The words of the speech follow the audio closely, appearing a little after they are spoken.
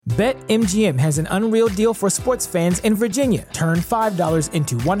BetMGM has an unreal deal for sports fans in Virginia. Turn $5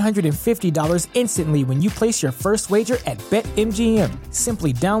 into $150 instantly when you place your first wager at BetMGM.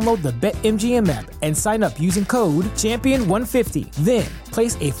 Simply download the BetMGM app and sign up using code Champion150. Then,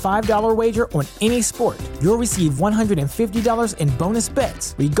 place a $5 wager on any sport. You'll receive $150 in bonus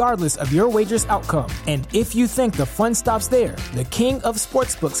bets, regardless of your wager's outcome. And if you think the fun stops there, the King of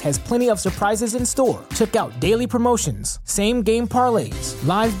Sportsbooks has plenty of surprises in store. Check out daily promotions, same-game parlays,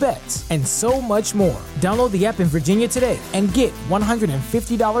 live bets, and so much more. Download the app in Virginia today and get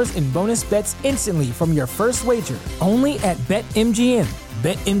 $150 in bonus bets instantly from your first wager. Only at BetMGM.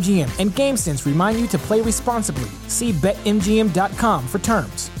 BetMGM and GameSense remind you to play responsibly. See BetMGM.com for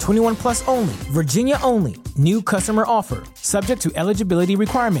terms. 21 plus only. Virginia only. New customer offer. Subject to eligibility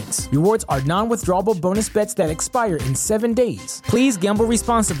requirements. Rewards are non-withdrawable bonus bets that expire in 7 days. Please gamble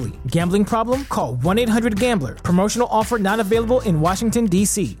responsibly. Gambling problem? Call 1-800-GAMBLER. Promotional offer not available in Washington,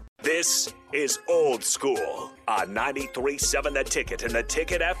 D.C. This is Old School on 93.7 The Ticket and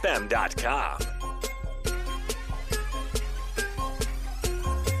theticketfm.com.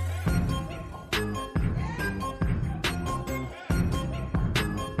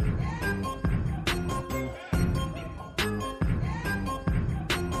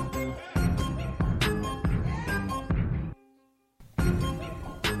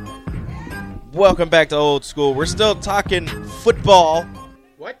 Welcome back to Old School. We're still talking football.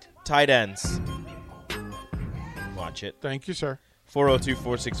 What? Tight ends. Watch it. Thank you, sir.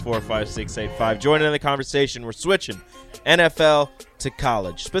 402-464-5685. Joining in the conversation, we're switching NFL to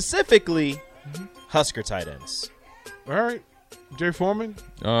college, specifically Husker tight ends. All right. Jay Foreman?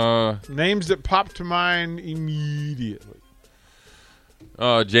 Names that pop to mind immediately.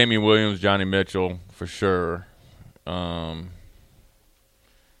 Jamie Williams, Johnny Mitchell, for sure.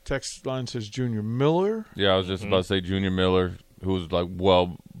 Text line says Junior Miller. Yeah, I was just about to say Junior Miller, who was like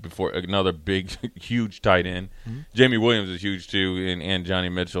well before another big, huge tight end. Jamie Williams is huge too, and Johnny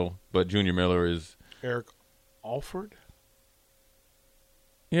Mitchell, but Junior Miller is Eric Alford.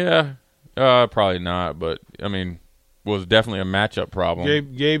 Yeah, probably not, but I mean, was definitely a matchup problem.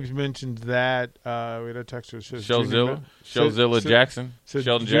 Gabe's mentioned that. We had a text that says Sheldon Jackson.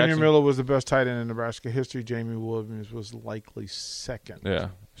 Sheldon Junior Jackson. Miller was the best tight end in Nebraska history. Jamie Williams was likely second. Yeah,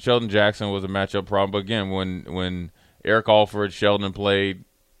 Sheldon Jackson was a matchup problem. But again, when Eric Alford, Sheldon played,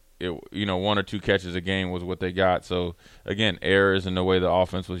 one or two catches a game was what they got. So again, errors in the way the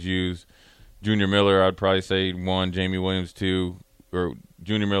offense was used. Junior Miller, I'd probably say 1, Jamie Williams 2, or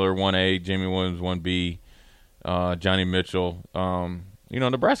Junior Miller 1A, Jamie Williams 1B. Johnny Mitchell.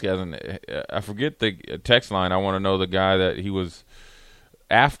 Nebraska hasn't. I forget the text line. I want to know the guy that he was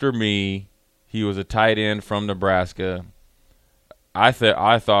after me. He was a tight end from Nebraska. I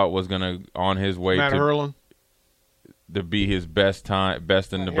thought was gonna on his way Matt Hurlin to be his best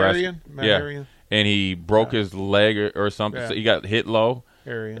in Nebraska. Matt Arian. And he broke his leg or something. Yeah. So he got hit low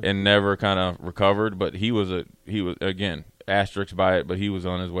Arian. and never kind of recovered. But he was again asterisk by it. But he was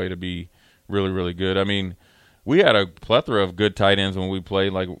on his way to be really, really good. I mean, we had a plethora of good tight ends when we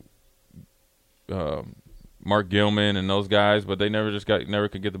played, like Mark Gilman and those guys, but they never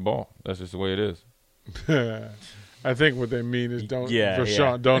could get the ball. That's just the way it is. I think what they mean is don't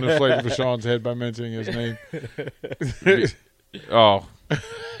inflate Rashawn's head by mentioning his name.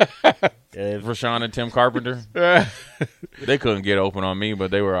 Rashawn and Tim Carpenter. They couldn't get open on me,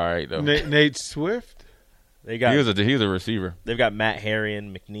 but they were all right though. Nate Swift. He was a receiver. They've got Matt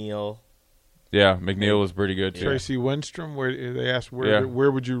Harrion, McNeil. Yeah, McNeil was pretty good too. Tracy Winstrom. Where they asked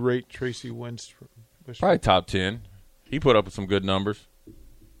where would you rate Tracy Winstrom? Probably top 10. He put up some good numbers.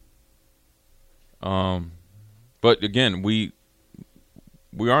 But again, we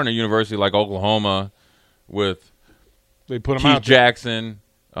aren't a university like Oklahoma with they put him Keith out there. Jackson,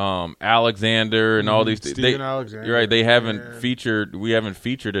 Alexander, and all these. Steven Alexander. You're right. They haven't featured. We haven't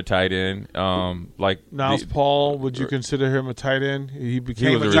featured a tight end like Niles Paul. Would you consider him a tight end? He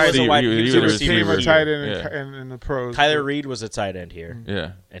became a tight end. He became a tight end yeah. in the pros. Kyler Reed was a tight end here.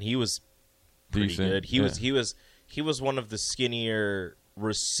 Yeah, and he was pretty decent. good. He was one of the skinnier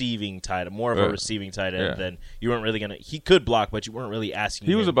receiving tight end, more of a receiving tight end than you weren't really gonna. He could block, but you weren't really asking.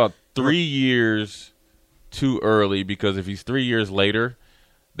 He was about 3 years too early because if he's 3 years later,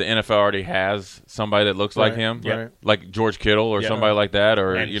 the NFL already has somebody that looks like him, like George Kittle or somebody like that,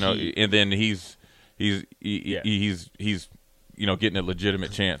 or and then he's getting a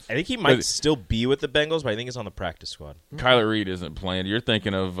legitimate chance. I think he might still be with the Bengals, but I think it's on the practice squad. Kyler Reed isn't playing. You're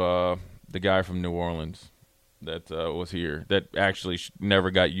thinking of the guy from New Orleans that was here that actually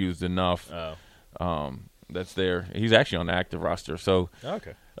never got used enough. That's there. He's actually on the active roster. So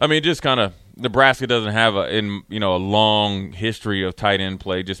I mean, just kind of Nebraska doesn't have a long history of tight end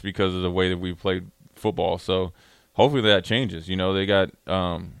play just because of the way that we played football. So hopefully that changes. You know, they got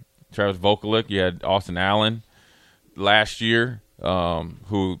Travis Vokalek. You had Austin Allen last year,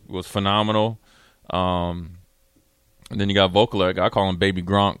 who was phenomenal. And then you got Vokalek. I call him Baby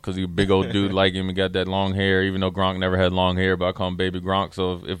Gronk because he's a big old dude like him. He got that long hair, even though Gronk never had long hair, but I call him Baby Gronk.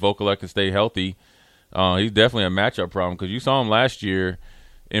 So if Vokalek can stay healthy, he's definitely a matchup problem because you saw him last year,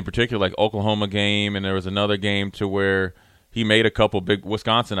 in particular, like Oklahoma game, and there was another game to where he made a couple big –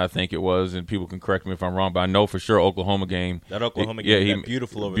 Wisconsin, I think it was, and people can correct me if I'm wrong, but I know for sure Oklahoma game. That Oklahoma game, he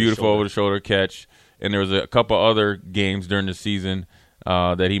beautiful over-the-shoulder catch. And there was a couple other games during the season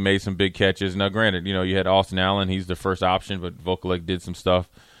that he made some big catches. Now, granted, you know, you had Austin Allen. He's the first option, but Vokalek did some stuff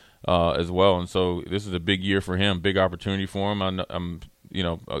as well. And so this is a big year for him, big opportunity for him. I'm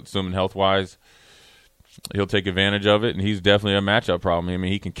assuming health-wise he'll take advantage of it, and he's definitely a matchup problem. I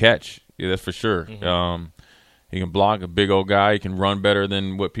mean, he can catch. Yeah, that's for sure. Mm-hmm. He can block, a big old guy. He can run better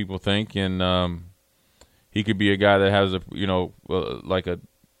than what people think, and he could be a guy that has a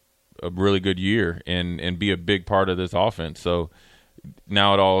really good year and be a big part of this offense. So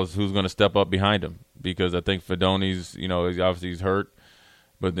now it all is who's going to step up behind him, because I think Fedoni's, he's hurt,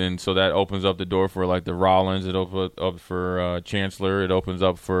 but then so that opens up the door for like the Rollins. It opens up for Chancellor. It opens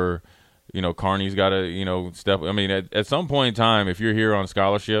up for, Carney's got to, step. I mean, at some point in time, if you're here on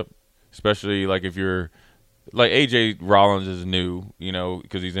scholarship, especially like if you're like A.J. Rollins is new,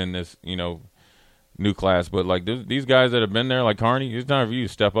 because he's in this, new class, but like these guys that have been there, like Carney, it's time for you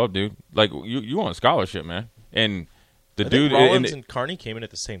to step up, dude. Like you want scholarship, man. And the dude Rollins and Carney came in at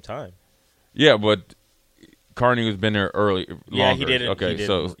the same time. Yeah, but Carney has been there early. Yeah, longer. he didn't. Okay, he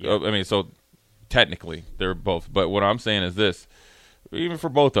so didn't, yeah. I mean, so technically they're both. But what I'm saying is this: even for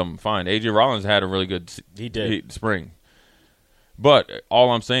both of them, fine. A.J. Rollins had a really good spring, but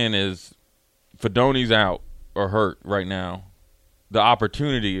all I'm saying is, Fedoni's out or hurt right now. The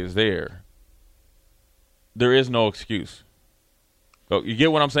opportunity is there. There is no excuse. Oh, you get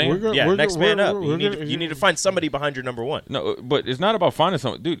what I'm saying? Next man up. You need to find somebody behind your number one. No, but it's not about finding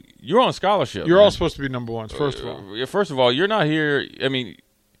someone. Dude, you're on scholarship. You're all supposed to be number ones, first of all. First of all, you're not here. I mean,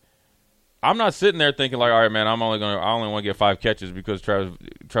 I'm not sitting there thinking like, all right, man, I only want to get 5 catches because Travis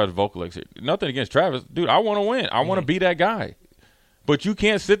Vokalek's here. Nothing against Travis. Dude, I want to win. I want to be that guy. But you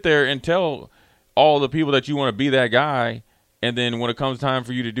can't sit there and tell all the people that you want to be that guy, and then when it comes time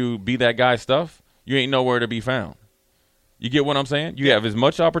for you to be that guy stuff, you ain't nowhere to be found. You get what I'm saying? You have as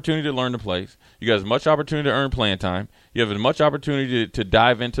much opportunity to learn the plays. You got as much opportunity to earn playing time. You have as much opportunity to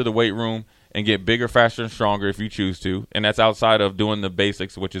dive into the weight room and get bigger, faster, and stronger if you choose to. And that's outside of doing the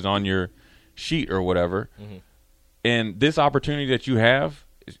basics, which is on your sheet or whatever. Mm-hmm. And this opportunity that you have,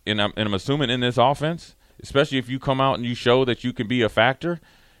 and I'm assuming in this offense, especially if you come out and you show that you can be a factor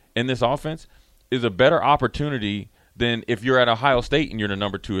in this offense, is a better opportunity than if you're at Ohio State and you're the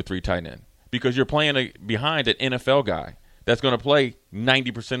number 2 or 3 tight end. Because you're playing behind an NFL guy that's going to play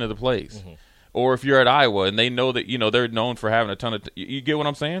 90% of the plays. Mm-hmm. Or if you're at Iowa and they know that, they're known for having a ton of you get what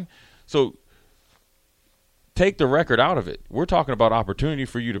I'm saying? So take the record out of it. We're talking about opportunity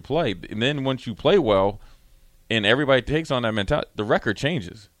for you to play. And then once you play well and everybody takes on that mentality, the record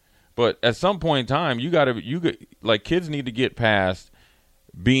changes. But at some point in time, kids need to get past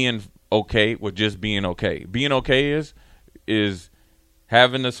being okay with just being okay. Being okay is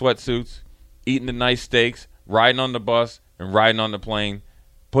having the sweatsuits, eating the nice steaks, riding on the bus and riding on the plane,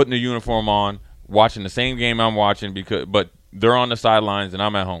 putting the uniform on, watching the same game I'm watching but they're on the sidelines and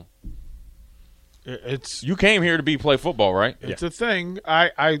I'm at home. You came here to play football, right? It's a thing.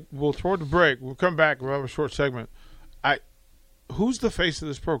 I will throw the break. We'll come back. We'll have a short segment. Who's the face of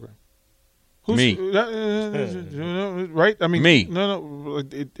this program? Me. Right? I mean, me. No.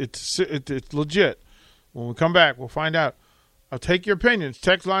 It's legit. When we come back, we'll find out. I'll take your opinions.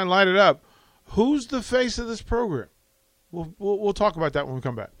 Text line, light it up. Who's the face of this program? We'll talk about that when we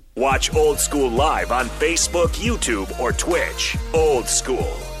come back. Watch Old School live on Facebook, YouTube, or Twitch. Old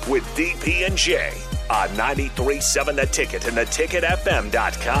School with DP and J on 93.7 The Ticket and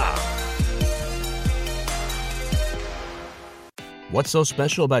theticketfm.com. What's so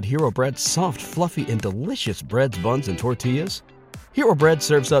special about Hero Bread's soft, fluffy, and delicious breads, buns, and tortillas? Hero Bread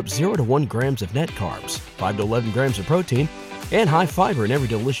serves up 0 to 1 grams of net carbs, 5 to 11 grams of protein, and high fiber in every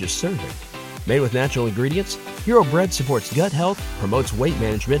delicious serving. Made with natural ingredients, Hero Bread supports gut health, promotes weight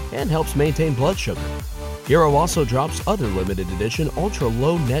management, and helps maintain blood sugar. Hero also drops other limited edition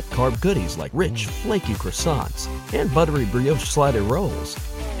ultra-low net carb goodies like rich, flaky croissants and buttery brioche slider rolls.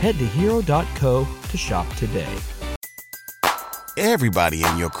 Head to hero.co to shop today. Everybody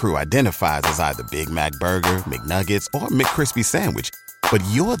in your crew identifies as either Big Mac Burger, McNuggets, or McCrispy Sandwich. But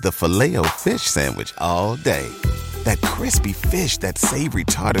you're the Filet-O-Fish Sandwich all day. That crispy fish, that savory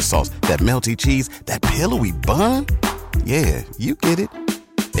tartar sauce, that melty cheese, that pillowy bun. Yeah, you get it.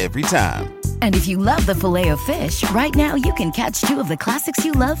 Every time. And if you love the Filet-O-Fish, right now you can catch 2 of the classics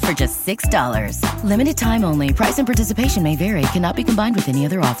you love for just $6. Limited time only. Price and participation may vary. Cannot be combined with any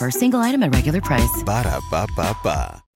other offer. Single item at regular price. Ba-da-ba-ba-ba.